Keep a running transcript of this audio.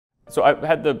So I've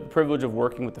had the privilege of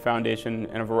working with the foundation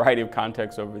in a variety of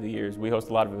contexts over the years. We host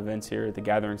a lot of events here at the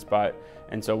Gathering Spot,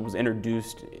 and so was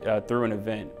introduced through an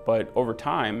event. But over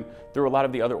time, through a lot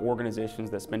of the other organizations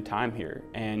that spend time here.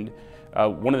 And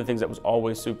one of the things that was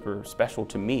always super special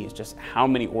to me is just how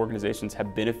many organizations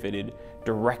have benefited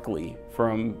directly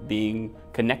from being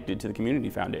connected to the Community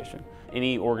Foundation.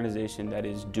 Any organization that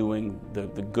is doing the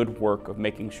good work of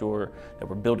making sure that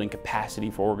we're building capacity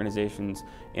for organizations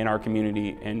in our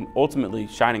community and ultimately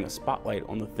shining a spotlight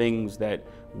on the things that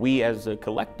we as a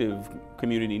collective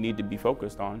community need to be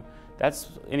focused on,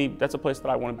 that's a place that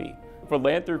I want to be.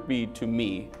 Philanthropy to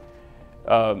me,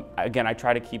 again, I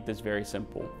try to keep this very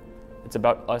simple. It's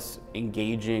about us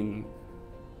engaging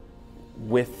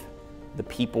with the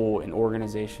people and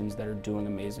organizations that are doing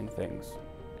amazing things.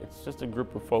 It's just a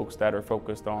group of folks that are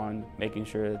focused on making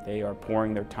sure that they are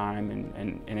pouring their time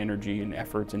and energy and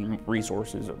efforts and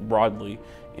resources broadly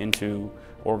into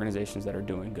organizations that are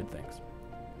doing good things.